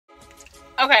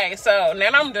Okay, so now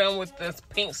I'm done with this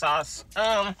pink sauce.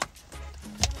 I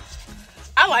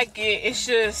like it.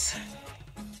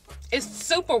 It's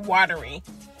super watery,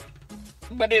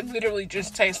 but it literally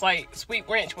just tastes like sweet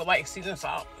ranch with like seasoned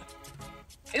salt.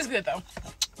 It's good though.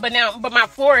 But my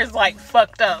floor is like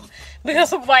fucked up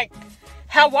because of like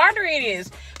how watery it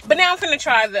is. But now I'm finna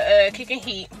try the Kick and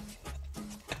Heat,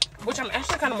 which I'm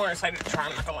actually kind of more excited to try.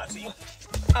 I'm not gonna lie to you.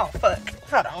 Oh fuck,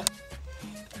 hold on.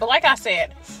 But like I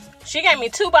said, she gave me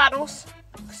 2 bottles,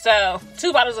 so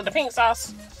 2 bottles of the pink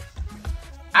sauce.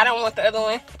 I don't want the other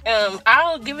one.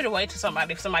 I'll give it away to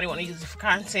somebody if somebody want to use it for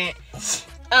content.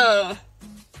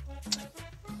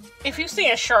 If you see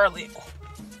in Charlotte,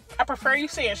 I prefer you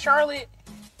see in Charlotte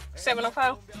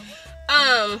 704.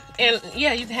 And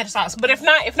yeah, you can have the sauce. But if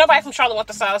not, if nobody from Charlotte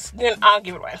wants the sauce, then I'll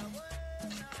give it away.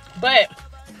 But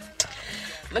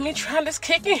let me try this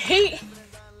Kick and Heat.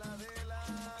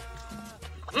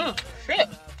 Shit.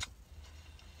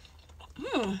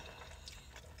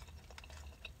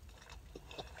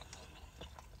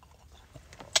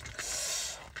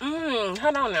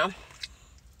 Hold on now.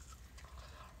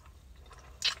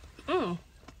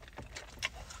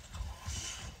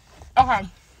 Okay.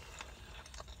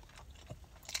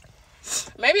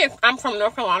 Maybe if I'm from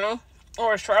North Carolina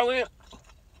or Charlotte,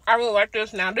 I really like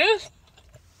this. Now this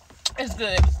is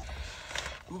good.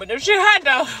 But this shit hot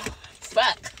though.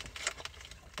 Fuck.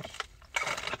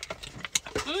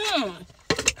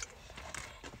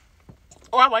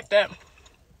 Oh, I like that.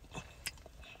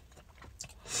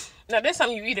 Now this is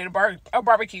something you eat at a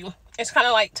barbecue. It's kind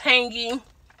of like tangy,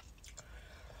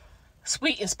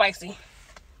 sweet and spicy.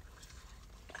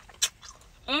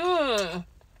 If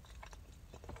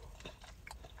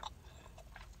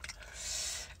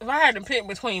I had to pick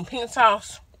between pink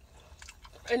sauce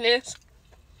and this,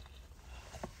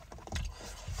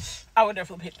 I would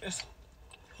definitely pick this.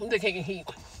 The Kick and Heat.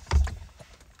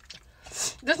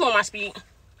 This one my speed.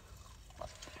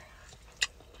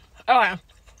 Okay.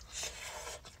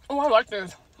 Oh, I like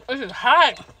this. This is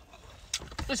hot.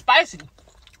 It's spicy.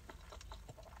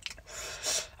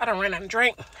 I done ran out of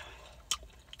drink.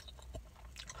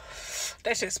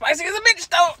 That shit spicy as a bitch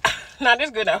though. Nah, this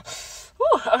good though.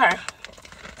 Whew, okay.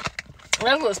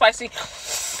 That's a little spicy.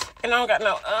 And I don't got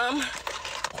no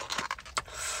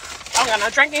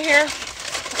drink in here.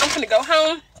 I'm finna go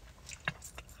home.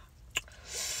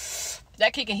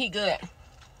 That Kick and Heat good.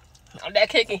 That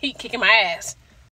Kick and Heat kicking my ass.